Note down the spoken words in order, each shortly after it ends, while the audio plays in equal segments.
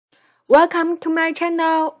Welcome to my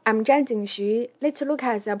channel. I'm Zhan Xu. Let's look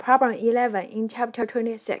at the problem 11 in chapter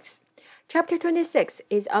 26. Chapter 26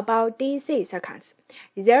 is about DC circuits.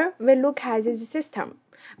 There we look at this system.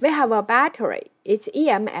 We have a battery. Its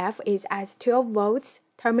EMF is at 12 volts.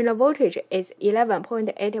 Terminal voltage is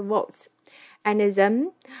 11.8 volts. And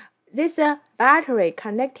then this battery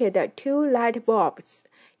connected two light bulbs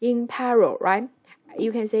in parallel, right?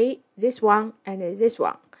 You can see this one and this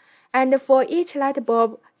one. And for each light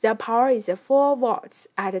bulb, the power is 4 watts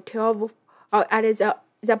at 12,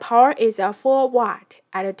 the power is 4 watt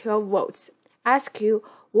at 12 volts. Ask you,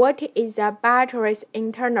 what is the battery's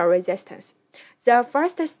internal resistance? The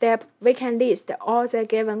first step, we can list all the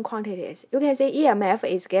given quantities. You can see EMF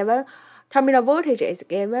is given, terminal voltage is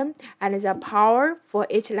given, and the power for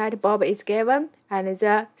each light bulb is given, and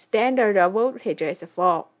the standard voltage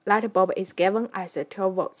for light bulb is given as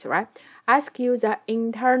 12 volts, right? Ask you the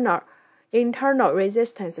internal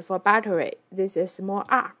resistance for battery. This is small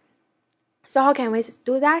r. So how can we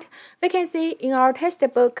do that? We can see in our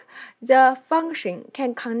textbook, the function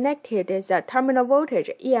can connect the terminal voltage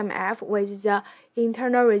EMF with the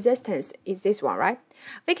internal resistance is this one, right?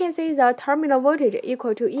 We can see the terminal voltage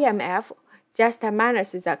equal to EMF just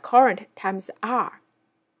minus the current times R.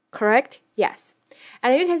 Correct? Yes.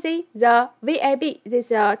 And you can see the VAB, this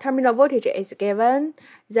terminal voltage is given,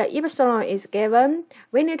 the epsilon is given.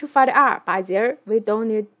 We need to find R, but there we don't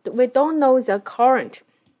know the current,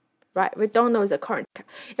 right? We don't know the current.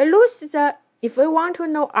 If we want to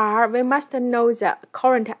know R, we must know the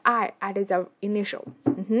current I at the initial.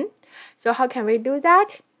 So how can we do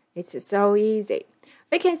that? It's so easy.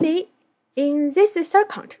 We can see in this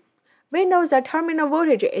circuit, we know the terminal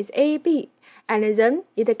voltage is AB, and then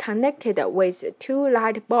it connected with two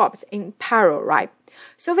light bulbs in parallel, right?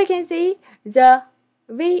 So we can see the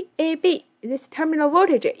VAB, this terminal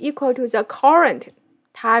voltage, equal to the current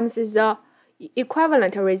times the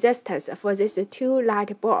equivalent resistance for these two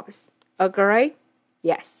light bulbs. Agree?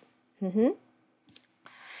 Yes. The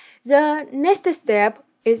next step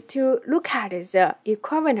is to look at the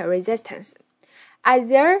equivalent resistance. As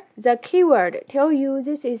there, the keyword tells you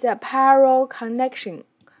this is a parallel connection.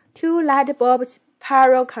 Two light bulbs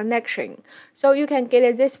parallel connection. So you can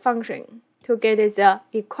get this function to get the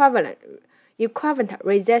equivalent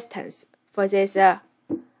resistance for this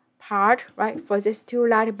part, right? For these two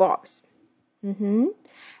light bulbs. And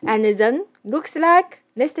then looks like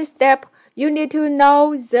next step, you need to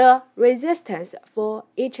know the resistance for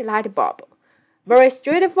each light bulb. Very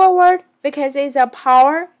straightforward. We can say the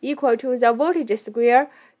power equal to the voltage square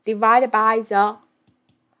divided by the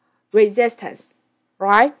resistance,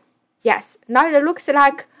 right? Yes. Now it looks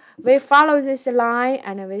like we follow this line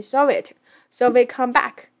and we solve it. So we come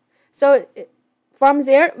back. So from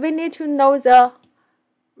there, we need to know the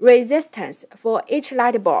resistance for each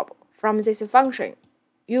light bulb from this function.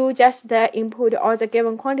 You just input all the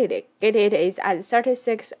given quantity. Get it is at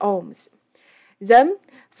 36 ohms. Then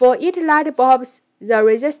for each light bulbs, the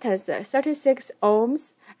resistance 36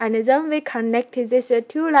 ohms, and then we connect these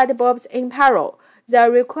two light bulbs in parallel.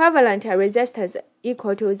 The equivalent resistance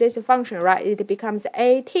equal to this function, right? It becomes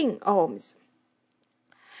 18 ohms.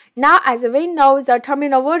 Now, as we know the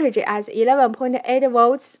terminal voltage as 11.8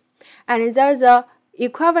 volts, and there's a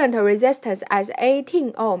equivalent resistance as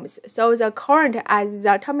 18 ohms, so the current as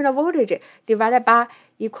the terminal voltage divided by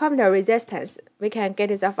equivalent resistance, we can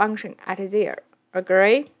get the function at there.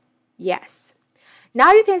 Agree? Yes.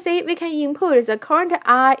 Now you can see we can input the current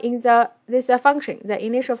I in this function, the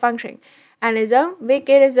initial function, and then we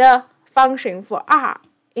get the function for R,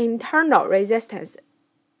 internal resistance.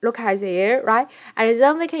 Look at there, right? And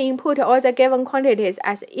then we can input all the given quantities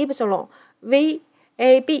as epsilon,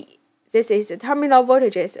 VAB. This is terminal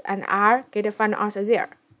voltages, and R, get the final answer there.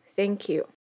 Thank you.